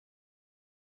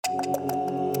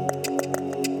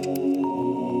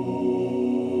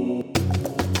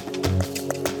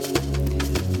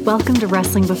Welcome to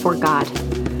Wrestling Before God.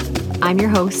 I'm your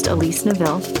host, Elise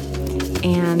Neville,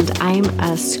 and I'm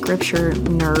a scripture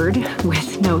nerd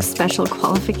with no special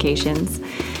qualifications.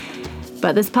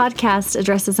 But this podcast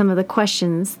addresses some of the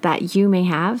questions that you may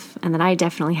have and that I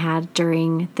definitely had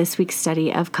during this week's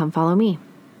study of Come Follow Me.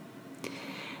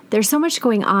 There's so much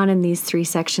going on in these three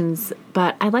sections,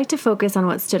 but I'd like to focus on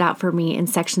what stood out for me in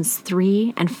sections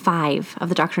 3 and 5 of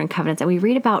the Doctrine and Covenants. And we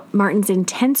read about Martin's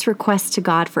intense request to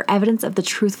God for evidence of the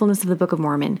truthfulness of the Book of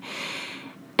Mormon.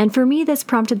 And for me, this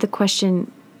prompted the question,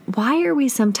 why are we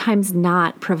sometimes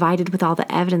not provided with all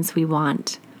the evidence we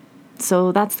want?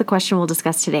 So that's the question we'll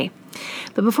discuss today.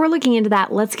 But before looking into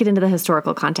that, let's get into the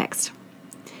historical context.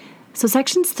 So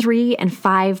sections 3 and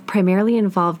 5 primarily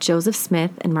involve Joseph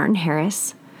Smith and Martin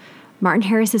Harris. Martin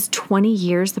Harris is 20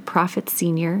 years the prophet's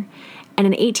senior, and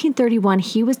in 1831,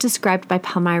 he was described by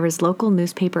Palmyra's local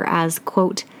newspaper as,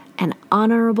 quote, an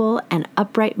honorable and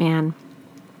upright man,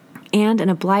 and an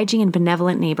obliging and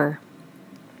benevolent neighbor.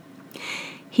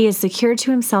 He has secured to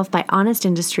himself by honest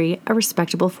industry a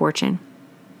respectable fortune,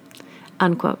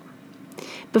 unquote.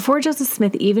 Before Joseph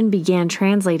Smith even began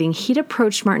translating, he'd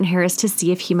approached Martin Harris to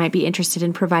see if he might be interested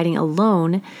in providing a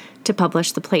loan to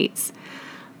publish the plates.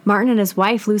 Martin and his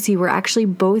wife, Lucy, were actually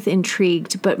both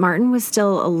intrigued, but Martin was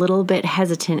still a little bit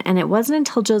hesitant, and it wasn't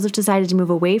until Joseph decided to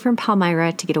move away from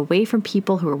Palmyra to get away from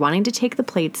people who were wanting to take the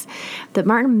plates that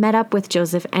Martin met up with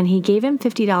Joseph, and he gave him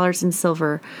 $50 in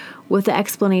silver with the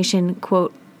explanation,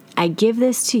 quote, I give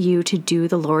this to you to do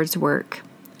the Lord's work,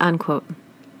 unquote.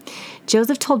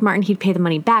 Joseph told Martin he'd pay the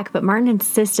money back, but Martin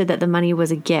insisted that the money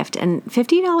was a gift, and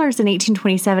 $50 in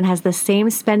 1827 has the same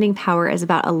spending power as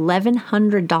about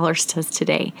 $1,100 does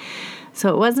today.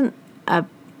 So it wasn't a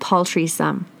paltry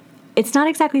sum. It's not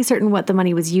exactly certain what the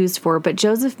money was used for, but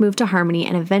Joseph moved to Harmony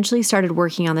and eventually started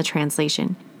working on the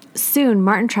translation. Soon,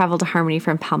 Martin traveled to Harmony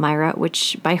from Palmyra,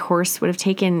 which by horse would have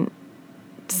taken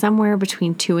somewhere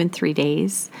between 2 and 3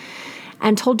 days,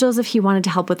 and told Joseph he wanted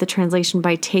to help with the translation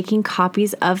by taking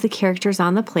copies of the characters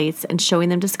on the plates and showing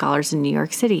them to scholars in New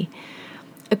York City.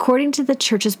 According to the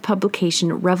church's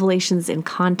publication, Revelations in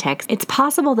Context, it's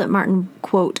possible that Martin,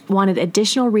 quote, wanted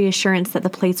additional reassurance that the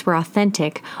plates were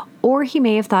authentic, or he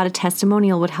may have thought a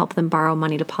testimonial would help them borrow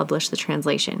money to publish the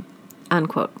translation,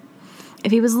 unquote.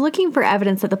 If he was looking for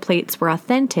evidence that the plates were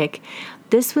authentic,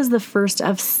 this was the first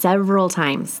of several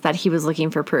times that he was looking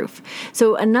for proof.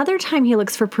 So another time he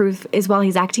looks for proof is while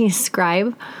he's acting as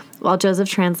scribe while Joseph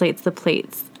translates the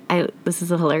plates. This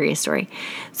is a hilarious story.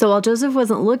 So while Joseph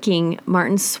wasn't looking,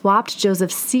 Martin swapped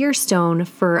Joseph's seer stone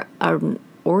for an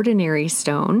ordinary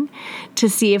stone to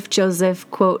see if Joseph,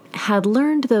 quote, had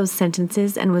learned those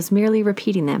sentences and was merely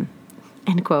repeating them,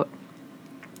 end quote.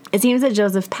 It seems that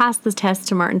Joseph passed the test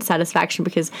to Martin's satisfaction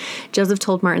because Joseph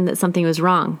told Martin that something was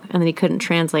wrong and that he couldn't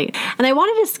translate. And I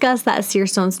want to discuss that seer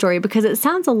stone story because it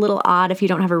sounds a little odd if you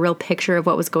don't have a real picture of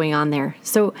what was going on there.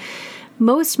 So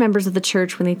most members of the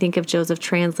church, when they think of Joseph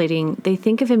translating, they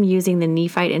think of him using the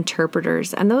Nephite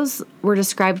interpreters. And those were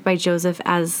described by Joseph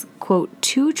as, quote,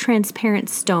 2 transparent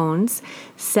stones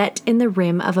set in the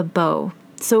rim of a bow.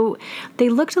 So they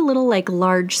looked a little like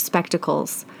large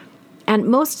spectacles. And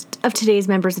most of today's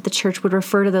members of the church would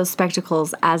refer to those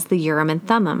spectacles as the Urim and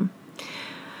Thummim.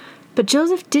 But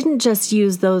Joseph didn't just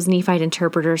use those Nephite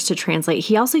interpreters to translate.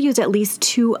 He also used at least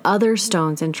 2 other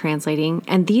stones in translating,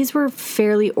 and these were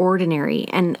fairly ordinary.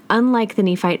 And unlike the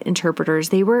Nephite interpreters,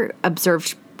 they were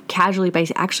observed casually by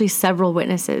actually several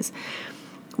witnesses.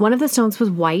 One of the stones was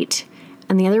white,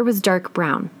 and the other was dark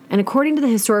brown. And according to the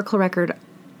historical record,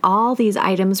 all these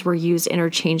items were used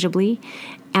interchangeably,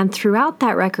 and throughout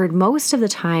that record, most of the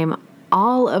time,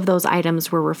 all of those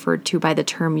items were referred to by the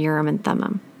term Urim and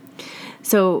Thummim.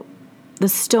 So the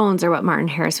stones are what Martin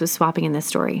Harris was swapping in this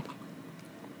story.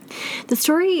 The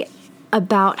story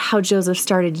about how Joseph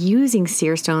started using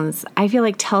seer stones, I feel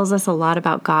like tells us a lot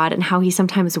about God and how he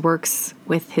sometimes works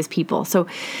with his people. So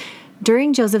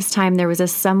during Joseph's time, there was a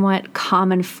somewhat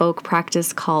common folk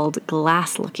practice called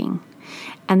glass looking.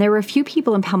 And there were a few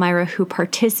people in Palmyra who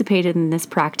participated in this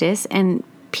practice, and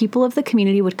people of the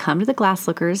community would come to the glass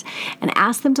lookers and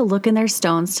ask them to look in their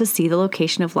stones to see the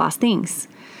location of lost things.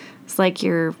 It's like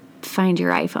your Find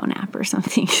Your iPhone app or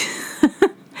something.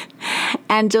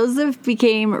 And Joseph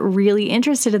became really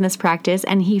interested in this practice,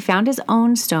 and he found his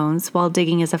own stones while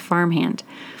digging as a farmhand.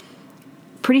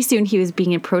 Pretty soon, he was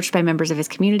being approached by members of his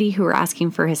community who were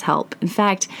asking for his help. In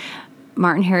fact,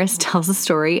 Martin Harris tells a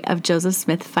story of Joseph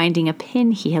Smith finding a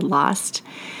pin he had lost.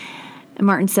 And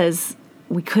Martin says,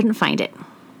 we couldn't find it.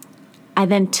 I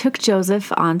then took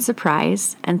Joseph on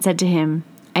surprise and said to him,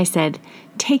 I said,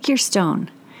 take your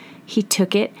stone. He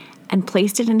took it and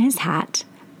placed it in his hat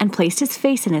and placed his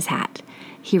face in his hat.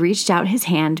 He reached out his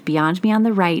hand beyond me on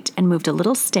the right and moved a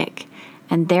little stick,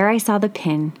 and there I saw the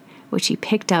pin, which he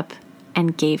picked up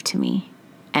and gave to me."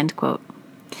 End quote.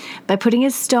 By putting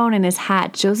his stone in his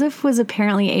hat, Joseph was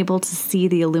apparently able to see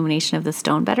the illumination of the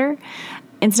stone better.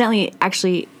 Incidentally,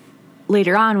 actually,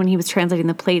 later on when he was translating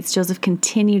the plates, Joseph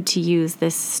continued to use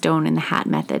this stone in the hat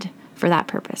method for that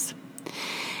purpose.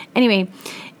 Anyway,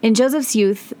 in Joseph's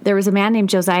youth, there was a man named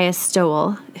Josiah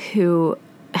Stowell who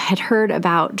had heard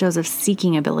about Joseph's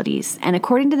seeking abilities. And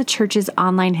according to the church's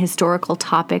online historical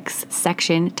topics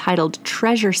section titled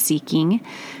Treasure Seeking,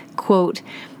 quote,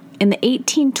 "In the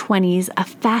 1820s, a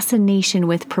fascination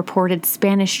with purported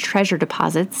Spanish treasure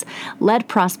deposits led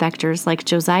prospectors like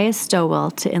Josiah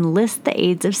Stowell to enlist the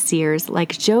aids of seers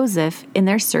like Joseph in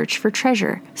their search for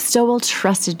treasure. Stowell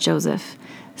trusted Joseph,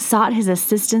 sought his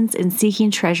assistance in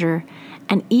seeking treasure,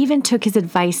 and even took his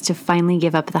advice to finally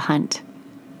give up the hunt.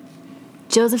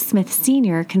 Joseph Smith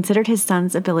Sr. considered his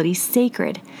son's ability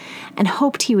sacred and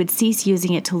hoped he would cease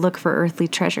using it to look for earthly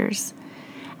treasures.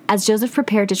 As Joseph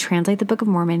prepared to translate the Book of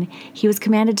Mormon, he was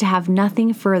commanded to have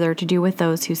nothing further to do with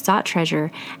those who sought treasure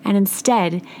and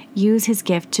instead use his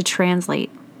gift to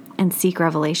translate and seek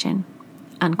revelation."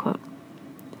 Unquote.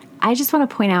 I just want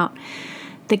to point out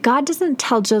that God doesn't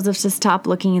tell Joseph to stop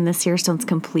looking in the seer stones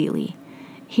completely.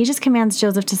 He just commands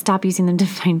Joseph to stop using them to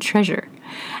find treasure.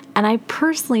 And I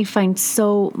personally find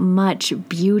so much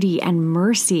beauty and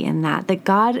mercy in that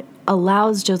God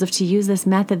allows Joseph to use this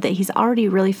method that he's already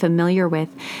really familiar with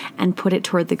and put it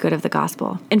toward the good of the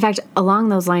gospel. In fact, along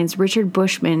those lines, Richard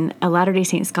Bushman, a Latter-day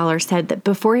Saint scholar, said that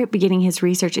before beginning his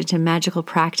research into magical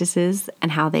practices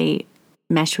and how they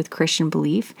mesh with Christian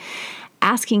belief,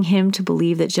 asking him to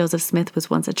believe that Joseph Smith was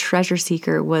once a treasure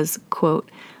seeker was, quote,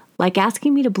 "like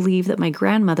asking me to believe that my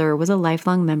grandmother was a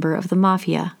lifelong member of the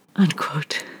mafia,"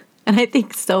 unquote. And I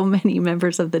think so many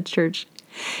members of the church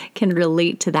can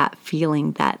relate to that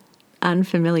feeling, that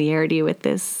unfamiliarity with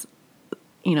this,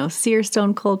 seer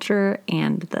stone culture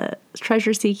and the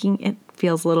treasure seeking. It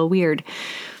feels a little weird.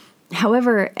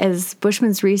 However, as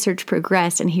Bushman's research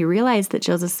progressed and he realized that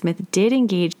Joseph Smith did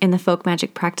engage in the folk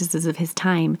magic practices of his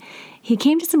time, he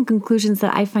came to some conclusions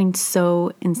that I find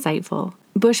so insightful.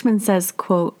 Bushman says,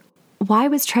 quote, "Why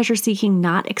was treasure seeking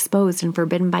not exposed and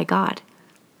forbidden by God?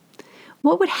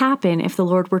 What would happen if the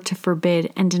Lord were to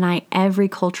forbid and deny every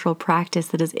cultural practice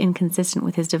that is inconsistent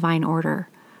with his divine order?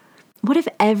 What if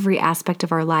every aspect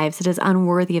of our lives that is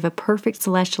unworthy of a perfect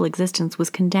celestial existence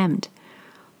was condemned?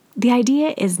 The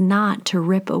idea is not to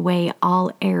rip away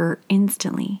all error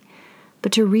instantly,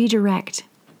 but to redirect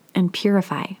and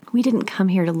purify. We didn't come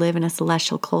here to live in a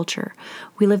celestial culture.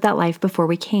 We lived that life before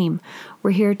we came.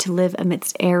 We're here to live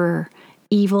amidst error,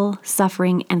 evil,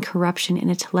 suffering, and corruption in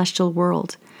a celestial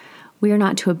world. We are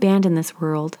not to abandon this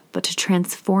world, but to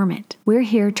transform it. We're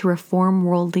here to reform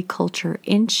worldly culture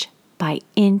inch by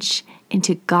inch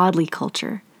into godly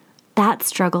culture. That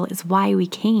struggle is why we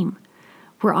came.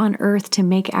 We're on earth to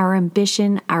make our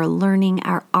ambition, our learning,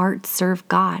 our art serve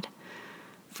God.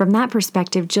 From that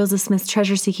perspective, Joseph Smith's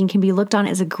treasure seeking can be looked on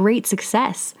as a great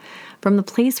success. From the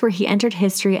place where he entered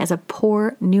history as a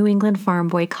poor New England farm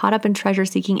boy caught up in treasure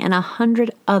seeking and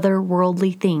 100 other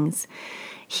worldly things,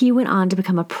 he went on to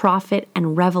become a prophet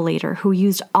and revelator who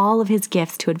used all of his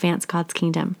gifts to advance God's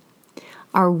kingdom.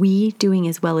 Are we doing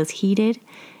as well as he did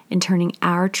in turning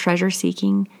our treasure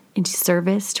seeking into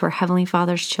service to our Heavenly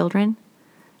Father's children?"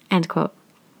 End quote.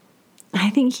 I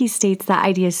think he states that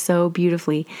idea so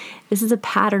beautifully. This is a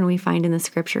pattern we find in the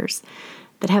scriptures,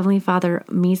 that Heavenly Father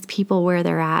meets people where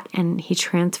they're at and he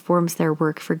transforms their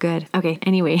work for good. Okay,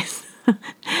 anyways.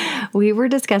 We were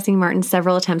discussing Martin's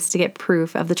several attempts to get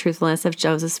proof of the truthfulness of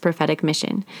Joseph's prophetic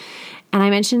mission. And I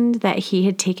mentioned that he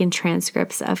had taken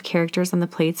transcripts of characters on the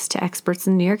plates to experts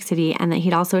in New York City, and that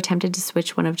he'd also attempted to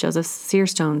switch one of Joseph's seer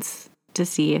stones to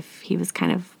see if he was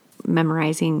kind of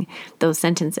memorizing those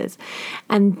sentences.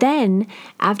 And then,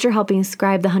 after helping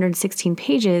scribe the 116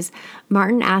 pages,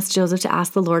 Martin asked Joseph to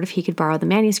ask the Lord if he could borrow the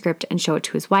manuscript and show it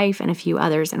to his wife and a few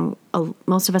others. And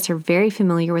most of us are very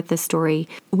familiar with this story.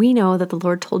 We know that the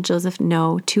Lord told Joseph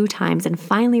no 2 times and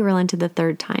finally relented the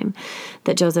 3rd time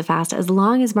that Joseph asked, as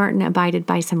long as Martin abided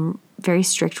by some very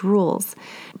strict rules.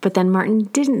 But then Martin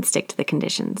didn't stick to the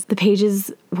conditions. The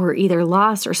pages were either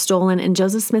lost or stolen, and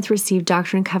Joseph Smith received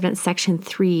Doctrine and Covenants section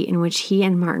 3, in which he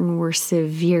and Martin were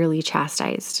severely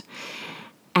chastised.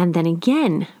 And then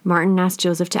again, Martin asked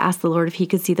Joseph to ask the Lord if he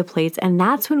could see the plates, and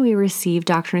that's when we received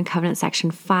Doctrine and Covenants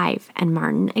section 5, and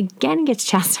Martin again gets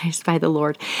chastised by the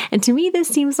Lord. And to me, this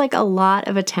seems like a lot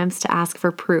of attempts to ask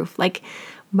for proof. Like,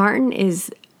 Martin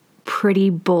is pretty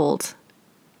bold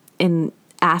in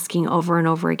asking over and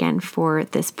over again for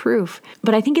this proof.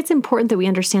 But I think it's important that we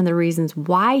understand the reasons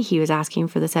why he was asking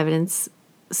for this evidence.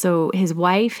 So his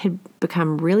wife had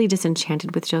become really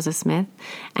disenchanted with Joseph Smith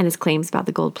and his claims about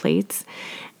the gold plates,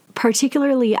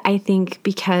 particularly, I think,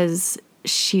 because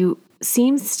she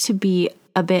seems to be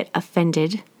a bit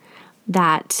offended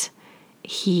that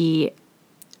he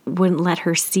wouldn't let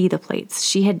her see the plates.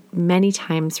 She had many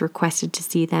times requested to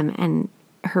see them, and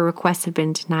her requests had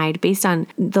been denied based on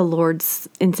the Lord's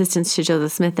insistence to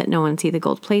Joseph Smith that no one see the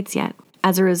gold plates yet.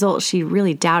 As a result, she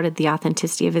really doubted the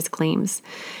authenticity of his claims.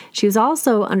 She was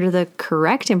also under the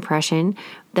correct impression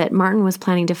that Martin was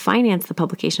planning to finance the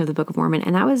publication of the Book of Mormon,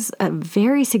 and that was a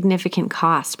very significant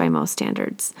cost by most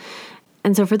standards.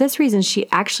 And so for this reason, she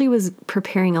actually was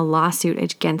preparing a lawsuit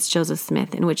against Joseph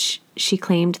Smith in which she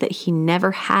claimed that he never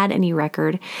had any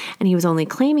record and he was only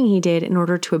claiming he did in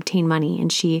order to obtain money.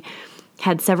 And she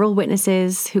had several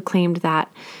witnesses who claimed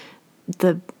that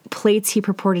the plates he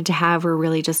purported to have were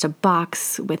really just a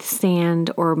box with sand,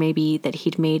 or maybe that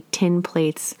he'd made tin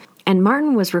plates. And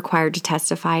Martin was required to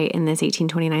testify in this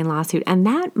 1829 lawsuit, and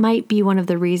that might be one of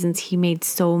the reasons he made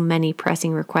so many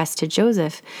pressing requests to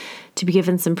Joseph to be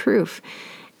given some proof.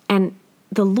 And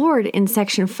the Lord in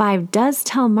section 5 does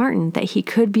tell Martin that he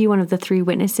could be one of the 3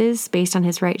 witnesses based on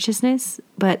his righteousness,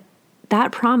 but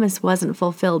that promise wasn't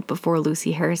fulfilled before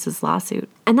Lucy Harris's lawsuit.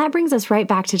 And that brings us right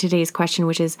back to today's question,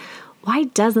 which is, why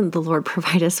doesn't the Lord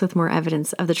provide us with more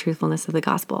evidence of the truthfulness of the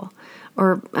gospel?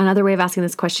 Or another way of asking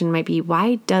this question might be,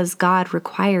 why does God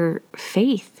require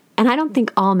faith? And I don't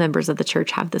think all members of the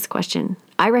church have this question.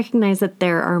 I recognize that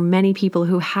there are many people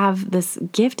who have this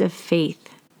gift of faith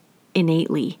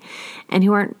innately and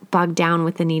who aren't bogged down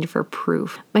with the need for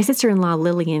proof. My sister-in-law,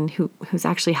 Lillian, who's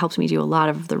actually helped me do a lot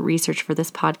of the research for this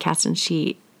podcast, and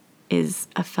she is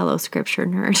a fellow scripture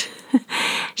nerd.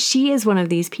 She is one of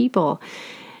these people.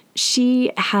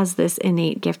 She has this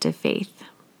innate gift of faith.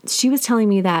 She was telling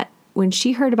me that when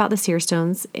she heard about the seer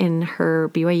stones in her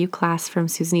BYU class from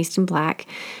Susan Easton Black,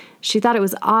 she thought it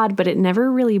was odd, but it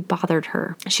never really bothered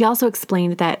her. She also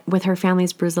explained that with her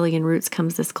family's Brazilian roots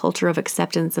comes this culture of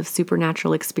acceptance of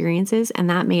supernatural experiences, and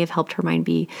that may have helped her mind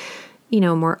be,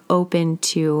 more open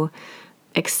to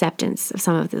acceptance of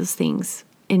some of those things.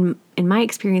 In my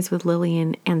experience with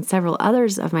Lillian and several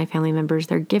others of my family members,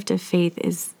 their gift of faith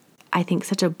is, I think,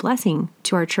 such a blessing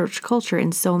to our church culture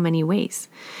in so many ways.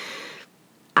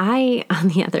 I, on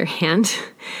the other hand,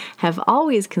 have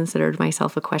always considered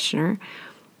myself a questioner,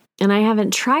 and I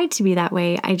haven't tried to be that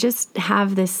way. I just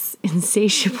have this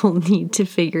insatiable need to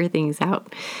figure things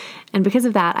out. And because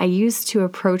of that, I used to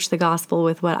approach the gospel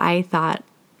with what I thought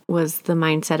was the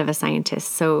mindset of a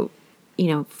scientist. So,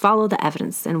 follow the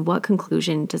evidence, and what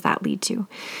conclusion does that lead to?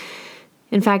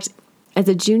 In fact, as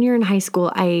a junior in high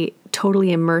school, I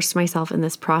totally immersed myself in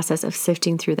this process of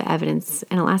sifting through the evidence,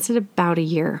 and it lasted about a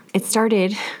year. It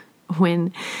started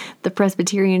when the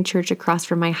Presbyterian church across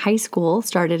from my high school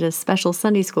started a special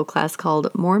Sunday school class called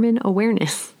Mormon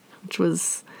Awareness, which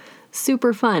was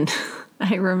super fun.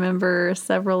 I remember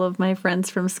several of my friends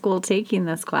from school taking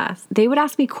this class. They would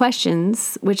ask me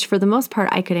questions, which for the most part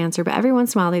I could answer, but every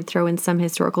once in a while they'd throw in some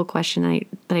historical question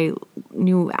that I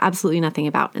knew absolutely nothing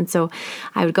about. And so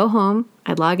I would go home,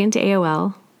 I'd log into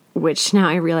AOL, which now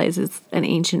I realize is an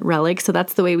ancient relic. So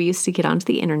that's the way we used to get onto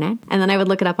the internet. And then I would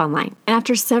look it up online. And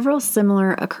after several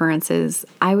similar occurrences,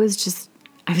 I was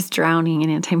drowning in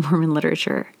anti-Mormon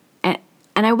literature.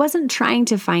 And I wasn't trying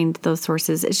to find those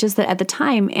sources. It's just that at the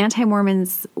time,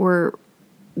 anti-Mormons were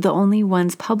the only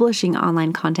ones publishing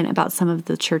online content about some of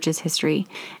the church's history.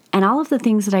 And all of the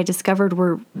things that I discovered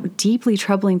were deeply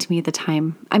troubling to me at the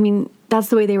time. I mean, that's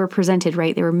the way they were presented,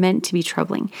 right? They were meant to be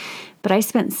troubling. But I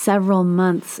spent several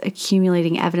months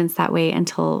accumulating evidence that way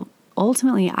until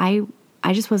ultimately I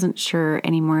just wasn't sure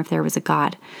anymore if there was a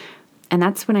God. And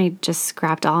that's when I just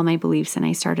scrapped all my beliefs and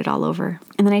I started all over.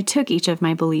 And then I took each of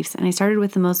my beliefs and I started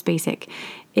with the most basic.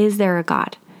 Is there a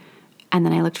God? And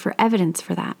then I looked for evidence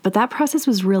for that. But that process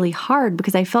was really hard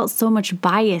because I felt so much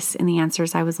bias in the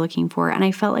answers I was looking for. And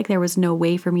I felt like there was no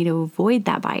way for me to avoid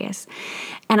that bias.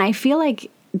 And I feel like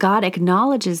God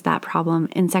acknowledges that problem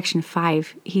in section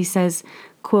 5. He says,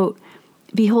 quote,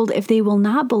 "Behold, if they will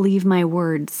not believe my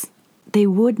words, they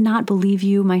would not believe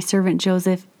you, my servant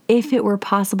Joseph, if it were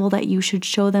possible that you should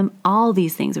show them all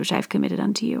these things which I've committed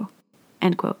unto you."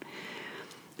 End quote.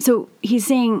 So he's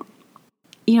saying,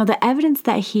 the evidence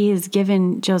that he has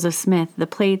given Joseph Smith, the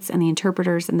plates and the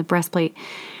interpreters and the breastplate,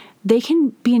 they can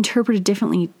be interpreted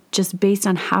differently just based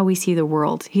on how we see the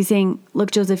world. He's saying, look,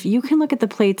 Joseph, you can look at the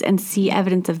plates and see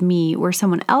evidence of me, where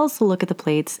someone else will look at the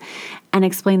plates and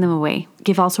explain them away,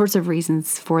 give all sorts of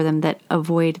reasons for them that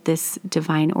avoid this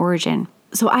divine origin.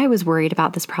 So I was worried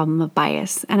about this problem of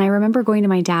bias, and I remember going to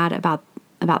my dad about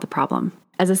the problem.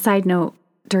 As a side note,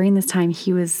 during this time,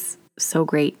 he was so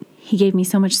great. He gave me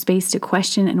so much space to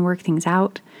question and work things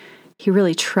out. He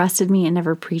really trusted me and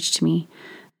never preached to me.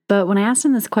 But when I asked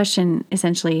him this question,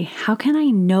 essentially, how can I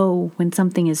know when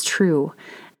something is true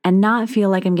and not feel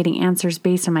like I'm getting answers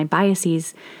based on my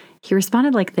biases, he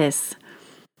responded like this.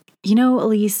 You know,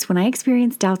 Elise, when I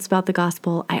experience doubts about the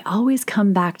gospel, I always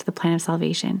come back to the plan of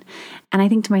salvation. And I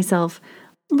think to myself,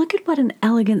 look at what an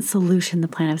elegant solution the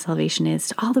plan of salvation is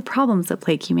to all the problems that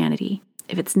plague humanity.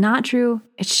 If it's not true,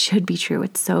 it should be true.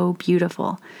 It's so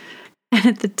beautiful. And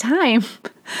at the time,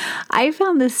 I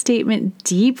found this statement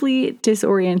deeply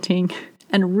disorienting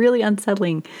and really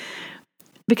unsettling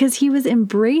because he was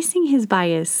embracing his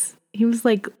bias. He was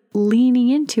like leaning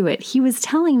into it. He was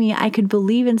telling me I could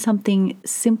believe in something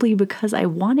simply because I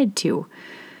wanted to.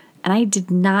 And I did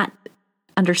not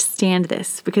understand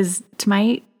this because to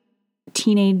my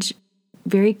teenage,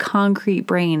 very concrete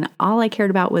brain, all I cared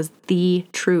about was the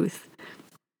truth.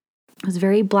 It was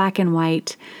very black and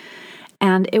white.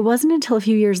 And it wasn't until a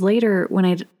few years later when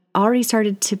I'd already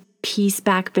started to piece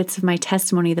back bits of my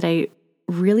testimony that I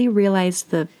really realized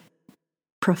the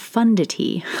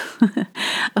profundity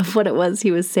of what it was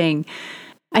he was saying.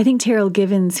 I think Terrell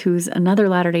Givens, who's another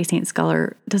Latter-day Saint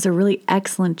scholar, does a really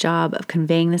excellent job of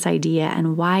conveying this idea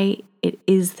and why it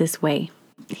is this way.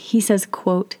 He says,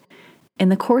 quote, "In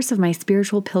the course of my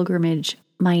spiritual pilgrimage,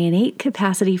 my innate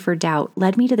capacity for doubt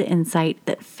led me to the insight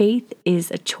that faith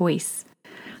is a choice,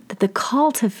 that the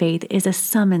call to faith is a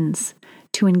summons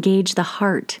to engage the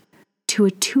heart, to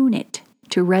attune it,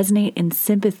 to resonate in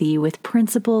sympathy with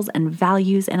principles and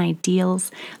values and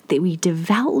ideals that we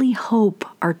devoutly hope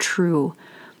are true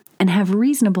and have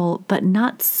reasonable but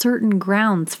not certain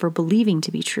grounds for believing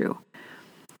to be true.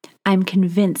 I'm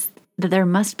convinced that there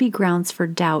must be grounds for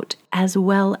doubt as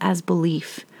well as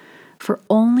belief, for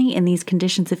only in these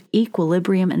conditions of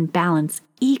equilibrium and balance,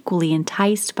 equally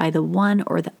enticed by the one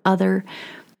or the other,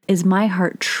 is my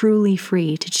heart truly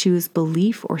free to choose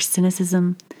belief or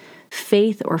cynicism,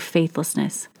 faith or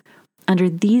faithlessness. Under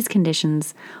these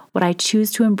conditions, what I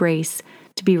choose to embrace,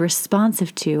 to be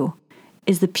responsive to,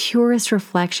 is the purest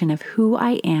reflection of who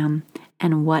I am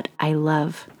and what I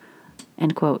love."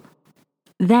 End quote.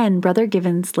 Then Brother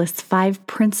Givens lists 5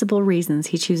 principal reasons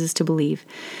he chooses to believe.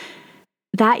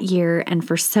 That year, and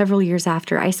for several years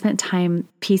after, I spent time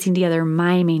piecing together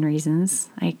my main reasons,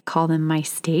 I call them my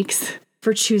stakes,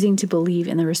 for choosing to believe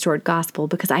in the restored gospel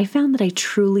because I found that I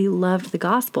truly loved the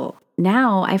gospel.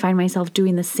 Now I find myself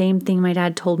doing the same thing my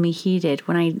dad told me he did.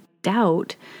 When I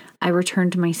doubt, I return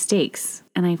to my stakes,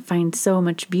 and I find so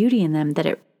much beauty in them that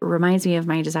it reminds me of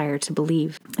my desire to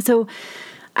believe. So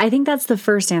I think that's the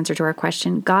first answer to our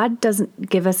question. God doesn't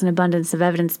give us an abundance of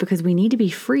evidence because we need to be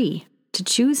free to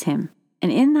choose Him.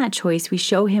 And in that choice, we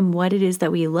show Him what it is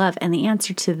that we love. And the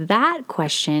answer to that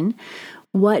question,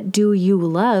 what do you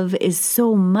love, is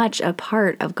so much a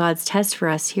part of God's test for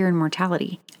us here in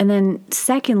mortality. And then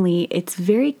secondly, it's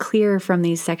very clear from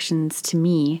these sections to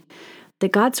me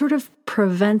that God sort of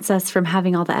prevents us from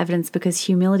having all the evidence because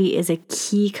humility is a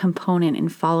key component in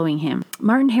following Him.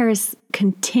 Martin Harris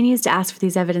continues to ask for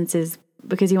these evidences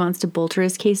because he wants to bolster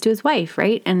his case to his wife,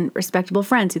 right? And respectable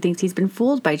friends who thinks he's been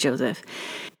fooled by Joseph.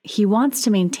 He wants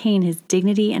to maintain his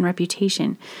dignity and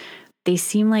reputation. They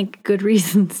seem like good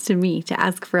reasons to me to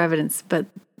ask for evidence, but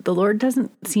the Lord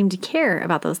doesn't seem to care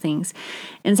about those things.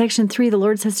 In section 3, the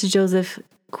Lord says to Joseph,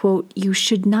 quote, "You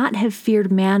should not have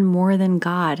feared man more than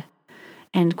God,"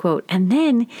 end quote. And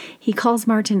then he calls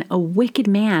Martin a wicked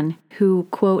man who,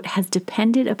 quote, "has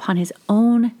depended upon his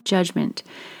own judgment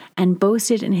and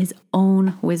boasted in his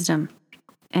own wisdom,"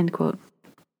 end quote.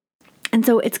 And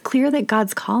so it's clear that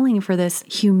God's calling for this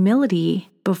humility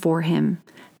before Him,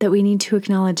 that we need to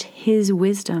acknowledge His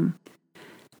wisdom.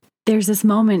 There's this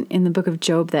moment in the book of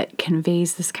Job that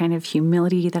conveys this kind of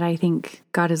humility that I think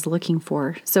God is looking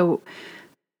for. So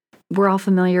we're all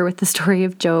familiar with the story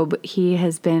of Job. He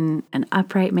has been an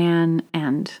upright man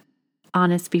and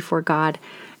honest before God.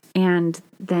 And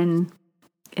then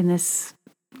in this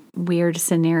weird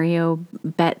scenario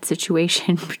bet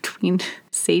situation between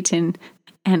Satan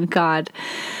and God,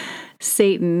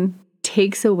 Satan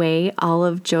takes away a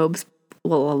lot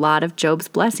of Job's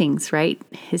blessings, right?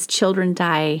 His children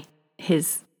die,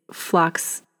 his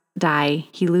flocks die,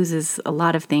 he loses a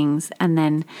lot of things, and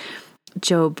then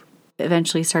Job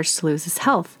eventually starts to lose his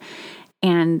health.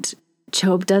 And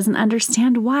Job doesn't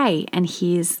understand why, and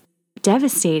he's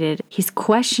devastated. He's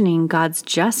questioning God's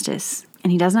justice,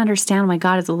 and he doesn't understand why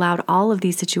God has allowed all of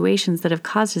these situations that have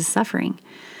caused his suffering.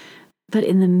 But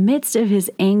in the midst of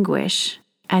his anguish,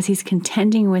 as he's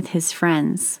contending with his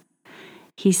friends,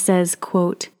 he says,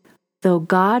 quote, "Though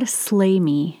God slay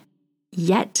me,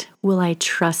 yet will I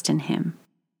trust in him."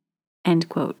 End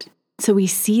quote. So we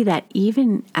see that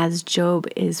even as Job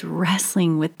is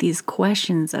wrestling with these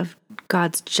questions of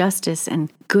God's justice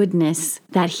and goodness,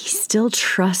 that he still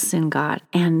trusts in God.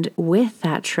 And with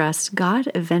that trust, God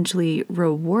eventually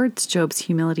rewards Job's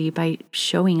humility by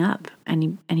showing up,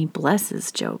 and he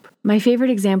blesses Job. My favorite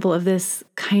example of this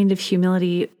kind of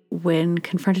humility when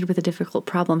confronted with a difficult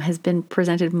problem has been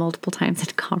presented multiple times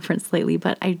at conference lately,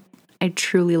 but I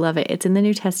truly love it. It's in the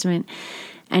New Testament.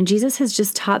 And Jesus has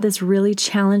just taught this really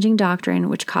challenging doctrine,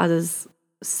 which causes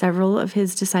several of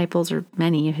his disciples, or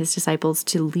many of his disciples,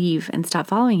 to leave and stop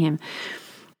following him.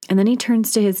 And then he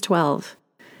turns to his 12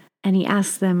 and he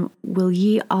asks them, "Will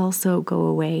ye also go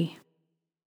away?"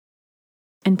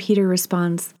 And Peter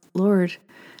responds, "Lord,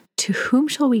 to whom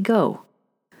shall we go?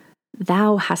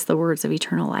 Thou hast the words of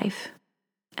eternal life."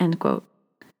 End quote.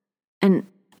 And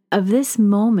of this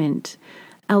moment,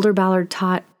 Elder Ballard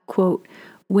taught, quote,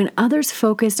 "When others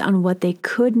focused on what they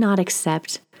could not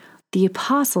accept, the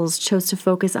apostles chose to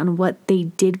focus on what they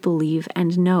did believe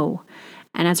and know.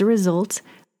 And as a result,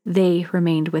 they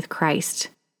remained with Christ."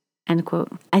 End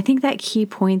quote. I think that key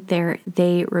point there,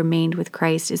 "they remained with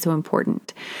Christ," is so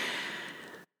important.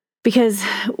 Because,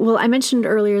 well, I mentioned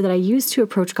earlier that I used to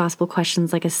approach gospel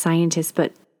questions like a scientist,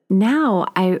 but now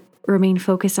I remain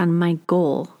focused on my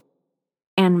goal.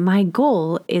 And my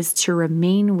goal is to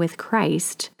remain with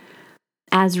Christ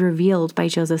as revealed by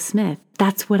Joseph Smith.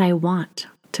 That's what I want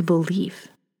to believe.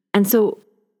 And so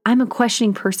I'm a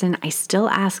questioning person. I still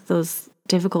ask those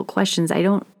difficult questions. I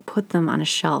don't put them on a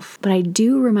shelf, but I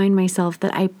do remind myself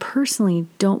that I personally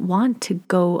don't want to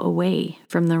go away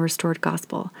from the restored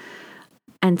gospel.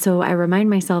 And so I remind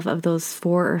myself of those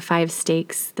 4 or 5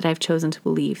 stakes that I've chosen to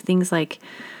believe. Things like,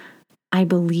 I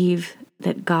believe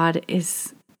that God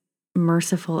is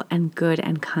merciful and good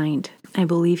and kind. I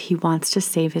believe he wants to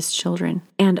save his children.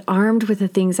 And armed with the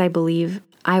things I believe,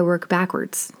 I work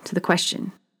backwards to the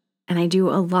question. And I do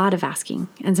a lot of asking.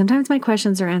 And sometimes my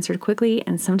questions are answered quickly,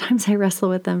 and sometimes I wrestle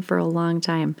with them for a long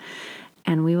time.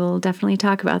 And we will definitely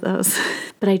talk about those.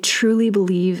 But I truly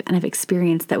believe and have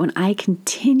experienced that when I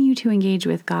continue to engage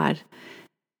with God,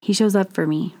 he shows up for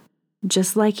me,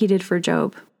 just like he did for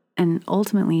Job, and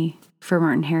ultimately for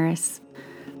Martin Harris.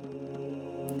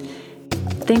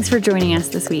 Thanks for joining us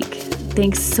this week.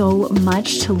 Thanks so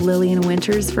much to Lillian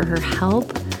Winters for her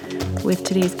help with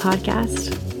today's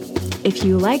podcast. If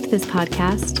you liked this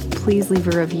podcast, please leave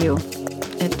a review.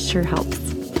 It sure helps.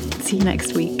 See you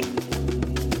next week.